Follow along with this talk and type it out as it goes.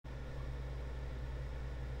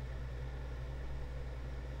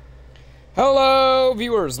Hello,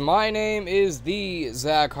 viewers. My name is the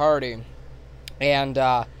Zach Hardy, and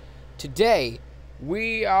today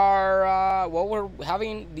we are we're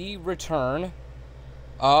having the return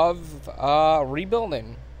of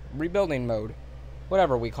rebuilding mode,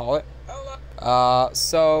 whatever we call it.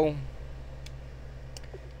 So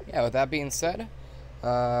yeah. With that being said,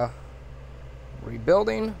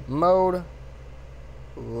 rebuilding mode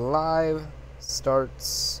live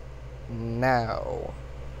starts now.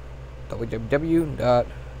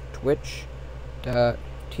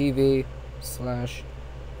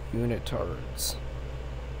 www.twitch.tv/unitards.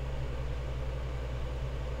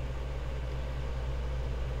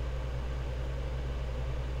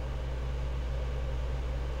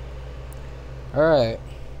 Alright.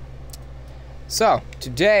 So,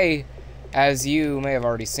 today, as you may have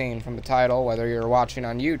already seen from the title, whether you're watching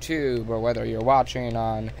on YouTube, or whether you're watching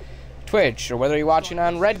on Twitch, or whether you're watching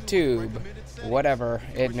on RedTube, whatever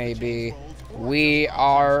it may be, we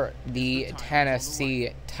are the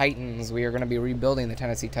Tennessee Titans. We are going to be rebuilding the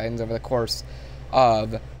Tennessee Titans over the course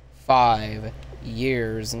of 5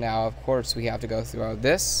 years. Now, of course, we have to go through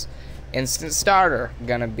this. Instant starter,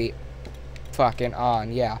 gonna be fucking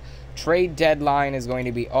on, yeah. Trade deadline is going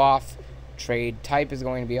to be off. Trade type is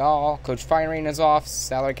going to be all. Coach firing is off.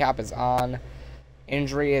 Salary cap is on.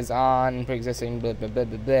 Injury is on, pre-existing, blah, blah, blah,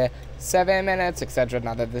 blah, blah. 7 minutes, etc.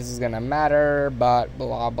 Not that this is going to matter, but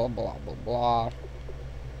blah, blah, blah, blah, blah.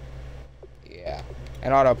 Yeah.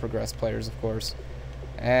 And auto-progress players, of course.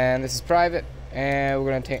 And this is private, and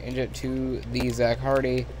we're going to change it to the Zach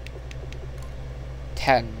Hardy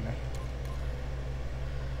 10.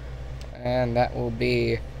 And that will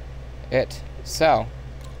be it. So,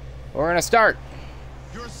 we're going to start.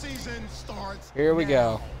 Your season starts Here we now.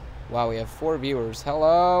 go. Wow, we have 4 viewers.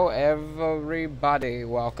 Hello, everybody.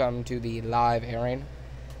 Welcome to the live airing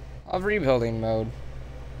of rebuilding mode.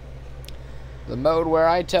 The mode where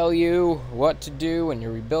I tell you what to do when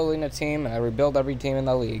you're rebuilding a team, and I rebuild every team in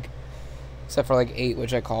the league. Except for like 8,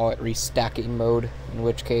 which I call it restacking mode, in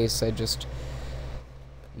which case I just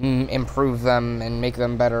improve them and make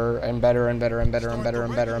them better and better and better and better and better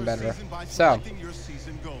and better and better. So,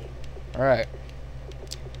 alright.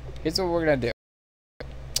 Here's what we're going to do.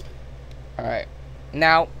 Alright,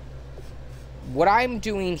 now, what I'm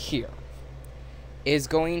doing here is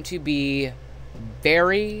going to be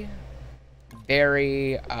very,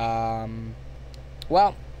 very,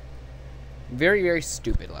 well, very, very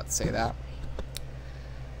stupid, let's say that.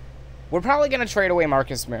 We're probably going to trade away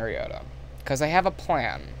Marcus Mariota, because I have a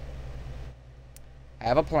plan.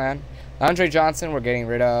 Andre Johnson, we're getting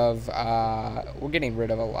rid of a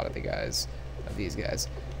lot of these guys.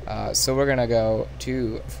 So we're gonna go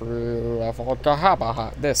to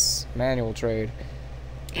this manual trade.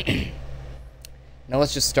 Now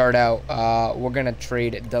let's just start out. We're gonna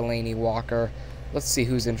trade Delaney Walker. Let's see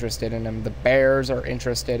who's interested in him. The Bears are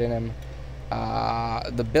interested in him.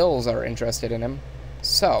 The Bills are interested in him.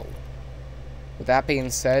 So, with that being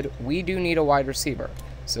said, we do need a wide receiver.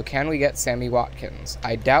 So can we get Sammy Watkins?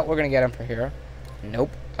 I doubt we're gonna get him for here.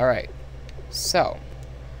 Nope. All right. So,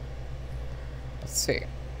 let's see.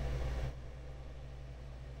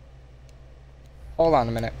 Hold on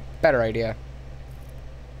a minute. Better idea.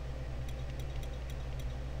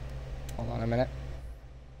 Hold on a minute.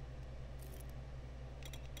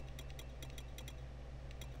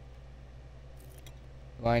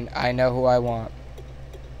 I know who I want.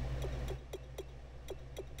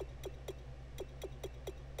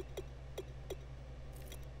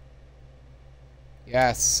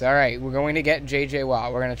 Yes. All right. We're going to get J.J.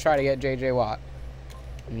 Watt. We're going to try to get J.J. Watt.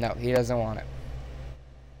 No, he doesn't want it.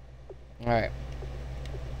 All right.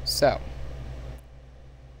 So,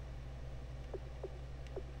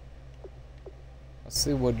 let's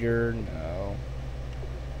see Woodyard. No.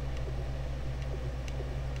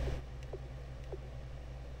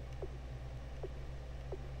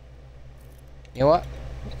 You know what?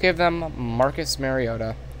 We'll give them Marcus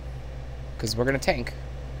Mariota, because we're going to tank.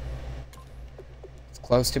 It's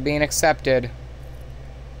close to being accepted.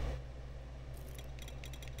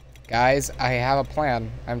 Guys, I have a plan.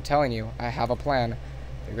 I'm telling you, I have a plan.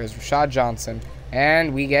 There goes Rashad Johnson.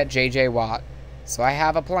 And we get J.J. Watt. So I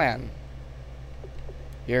have a plan.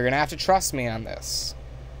 You're going to have to trust me on this.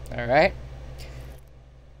 Alright?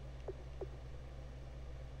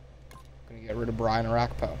 I'm going to get rid of Brian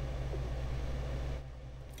Arakpo.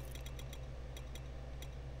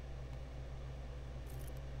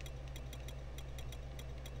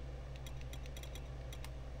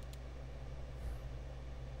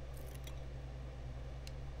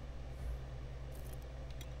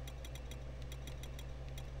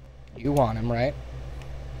 You want him, right?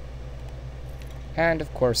 And,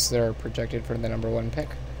 of course, they're projected for the #1 pick.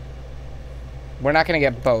 We're not going to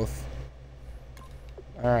get both.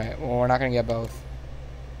 Alright, well, we're not going to get both.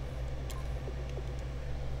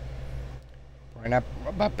 Brian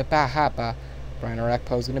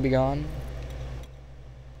Orakpo's going to be gone.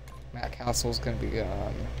 Matt Castle's going to be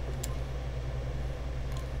gone.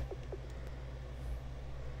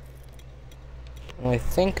 Well, I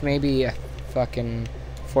think maybe a fucking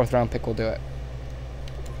 4th round pick will do it.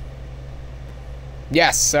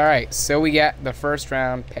 Yes, alright. So we get the 1st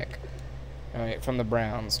round pick. Alright, from the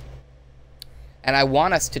Browns. And I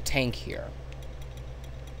want us to tank here.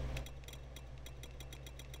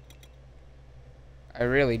 I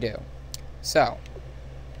really do. So.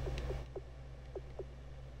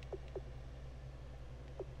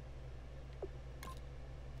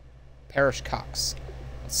 Parrish Cox.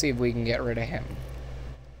 Let's see if we can get rid of him.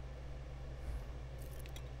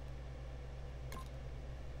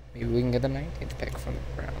 Maybe we can get the 19th pick from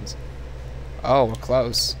the Browns. Oh, we're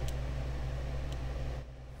close.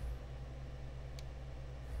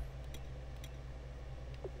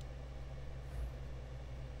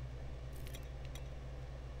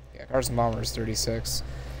 Yeah, Carson Palmer is 36.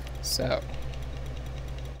 So.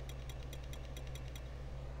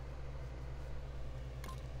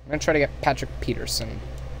 I'm going to try to get Patrick Peterson.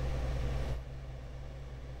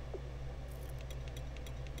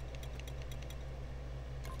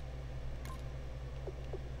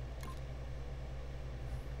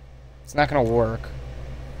 It's not gonna work.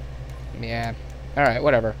 Yeah. Alright,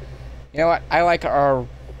 whatever. You know what? I like our...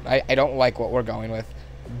 I don't like what we're going with.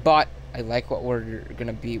 But I like what we're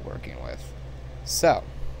gonna be working with. So.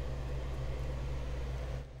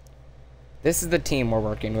 This is the team we're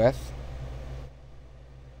working with.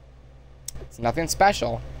 It's nothing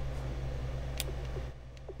special.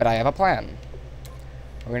 But I have a plan.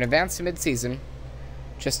 We're gonna advance to mid-season.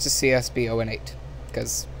 Just to see us be 0-8.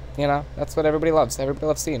 Because... you know, that's what everybody loves. Everybody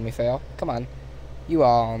loves seeing me fail. Come on. You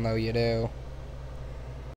all know you do.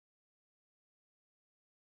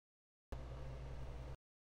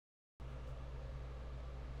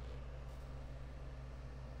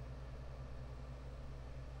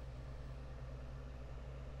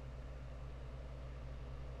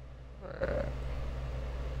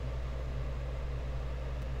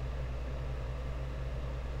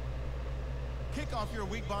 Kick off your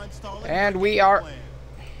week by installing. And we are...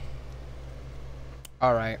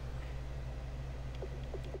 Alright.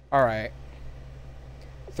 Alright.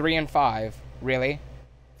 3 and 5. Really?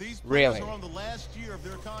 These really? Are on the last year of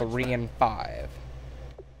their contract. 3 and 5.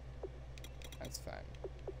 That's fine.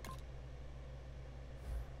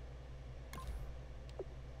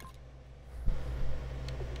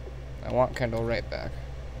 I want Kendall right back.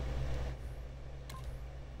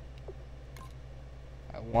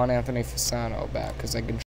 I want Anthony Fasano back because I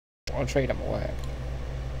can trade him away.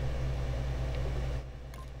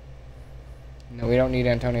 No, we don't need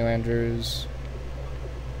Antonio Andrews.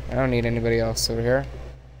 I don't need anybody else over here.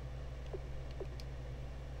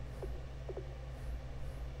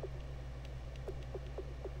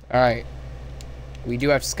 Alright. We do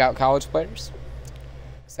have to scout college players.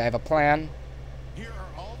 So I have a plan. Here are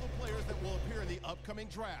all the players that will appear in the upcoming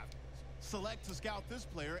draft. Select to scout this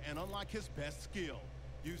player and unlock his best skill.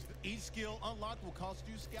 Each skill unlocked will cost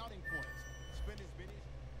you scouting points. Spend as many...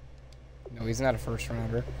 No, he's not a first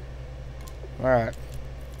rounder. Alright.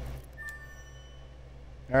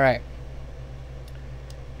 Alright.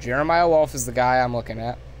 Jeremiah Wolf is the guy I'm looking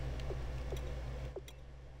at.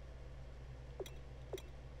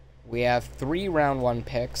 We have 3 round 1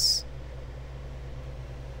 picks.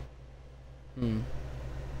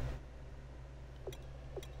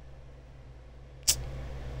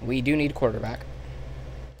 We do need quarterback.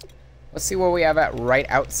 Let's see what we have at right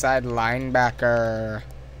outside linebacker.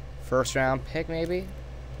 1st round pick, maybe?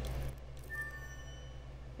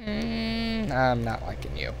 I'm not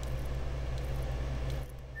liking you.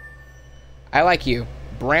 I like you.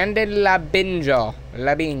 Brandon Labinjo.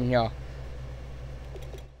 Alright.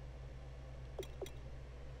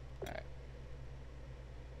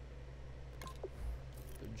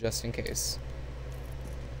 Just in case.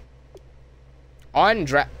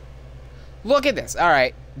 Look at this.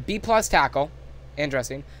 Alright. B+ tackle.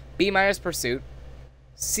 Interesting. B- pursuit.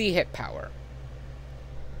 C hit power.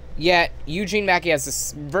 Yet, Eugene Mackey has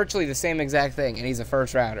this, virtually the same exact thing, and he's a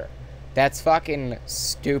 1st rounder. That's fucking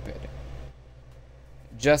stupid.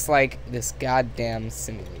 Just like this goddamn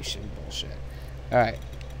simulation bullshit. Alright.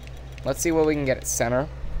 Let's see what we can get at center.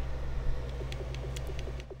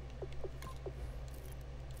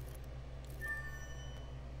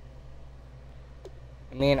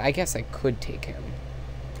 I mean, I guess I could take him.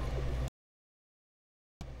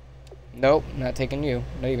 Nope, not taking you.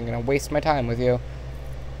 Not even gonna waste my time with you.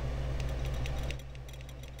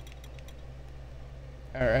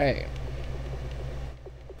 Alright.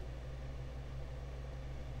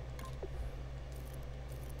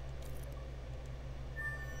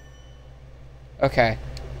 Okay.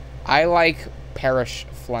 I like Parish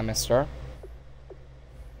Flemister.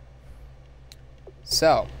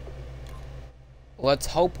 So. Let's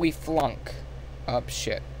hope we flunk. Up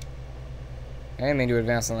shit. I didn't mean to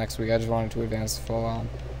advance the next week. I just wanted to advance full on.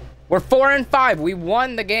 We're 4-5. We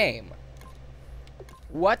won the game.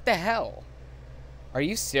 What the hell? Are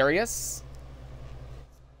you serious?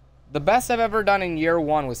 The best I've ever done in year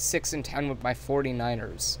 1 was 6-10 with my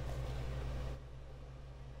 49ers.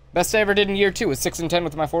 Best I ever did in year 2 was 6-10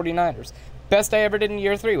 with my 49ers. Best I ever did in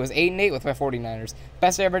year 3 was 8-8 with my 49ers.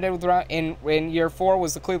 Best I ever did with in year 4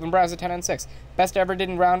 was the Cleveland Browns at 10-6. Best I ever did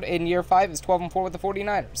in year 5 is 12-4 with the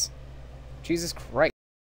 49ers. Jesus Christ.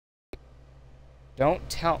 Don't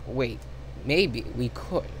tell... Wait. Maybe we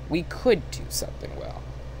could. We could do something well.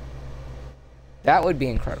 That would be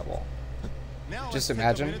incredible. Just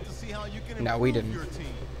imagine. No, we didn't.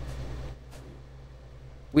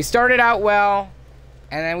 We started out well,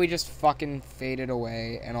 and then we just fucking faded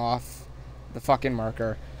away and off the fucking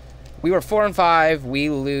marker. We were 4-5. We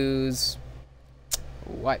lose...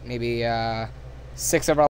 What? Maybe 6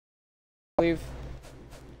 of our... I believe.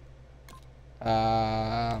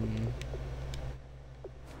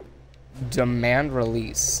 Demand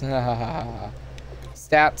release.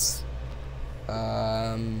 Stats.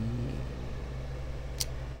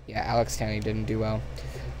 Yeah, Alex Tanney didn't do well.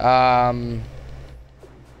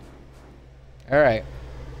 Alright.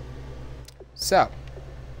 So.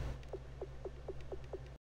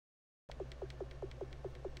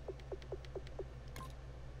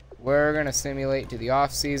 We're going to simulate to the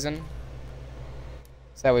off season.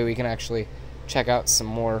 So that way we can actually check out some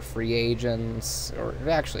more free agents. Or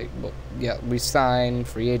actually, well, yeah, we sign,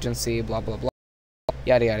 free agency, blah, blah, blah.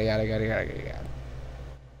 Yada, yada, yada, yada, yada, yada, yada.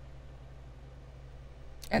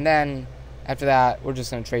 And then, after that, we're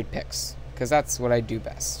just going to trade picks. Because that's what I do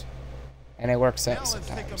best. And it works out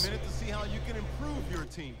sometimes.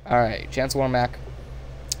 Alright, Chance Warmack.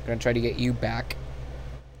 Going to try to get you back.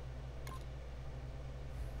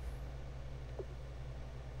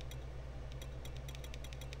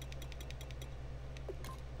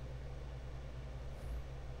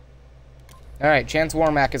 Alright, Chance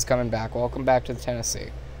Warmack is coming back. Welcome back to the Tennessee,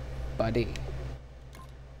 buddy.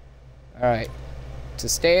 Alright, to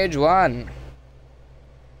stage 1.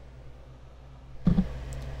 We're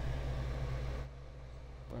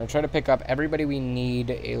going to try to pick up everybody we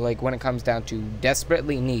need, like when it comes down to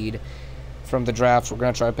desperately need from the draft. We're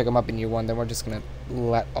going to try to pick them up in year 1, then we're just going to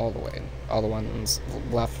let all the ones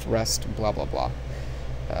left rest, blah, blah, blah.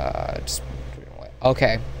 Just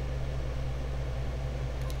okay.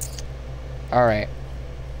 Alright.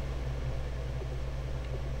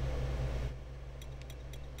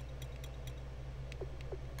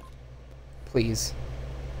 Please.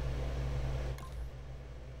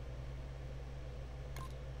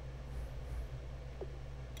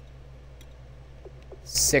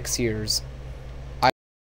 Six years.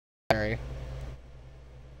 Sorry.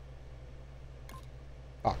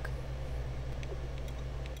 Fuck.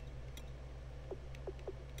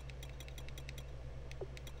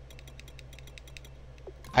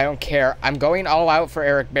 I don't care. I'm going all out for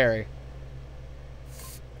Eric Berry.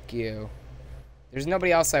 Fuck you. There's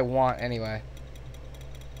nobody else I want anyway.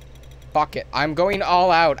 Fuck it. I'm going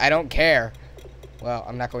all out. I don't care. Well,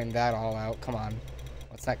 I'm not going that all out. Come on.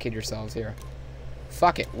 Let's not kid yourselves here.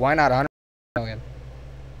 Fuck it. Why not 100 million?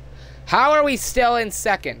 How are we still in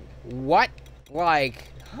second? What? Like,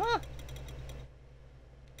 huh?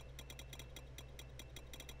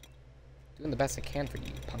 Doing the best I can for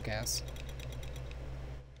you, punk ass.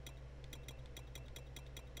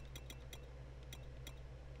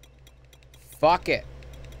 Fuck it.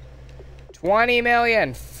 20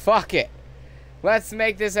 million. Fuck it. Let's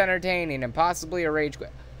make this entertaining and possibly a rage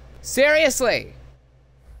quit. Seriously?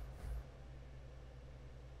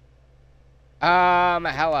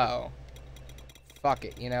 Hello. Fuck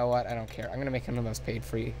it. You know what? I don't care. I'm gonna make him the most paid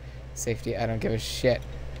free safety. I don't give a shit.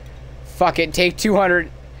 Fuck it. Take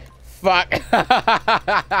 200. Fuck.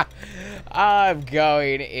 I'm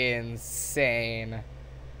going insane.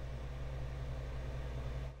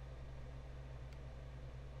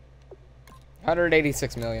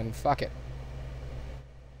 $186 million. Fuck it.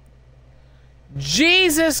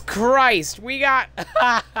 Jesus Christ. We got...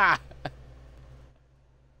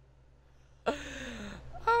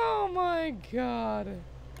 Oh my God.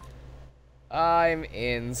 I'm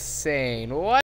insane. What?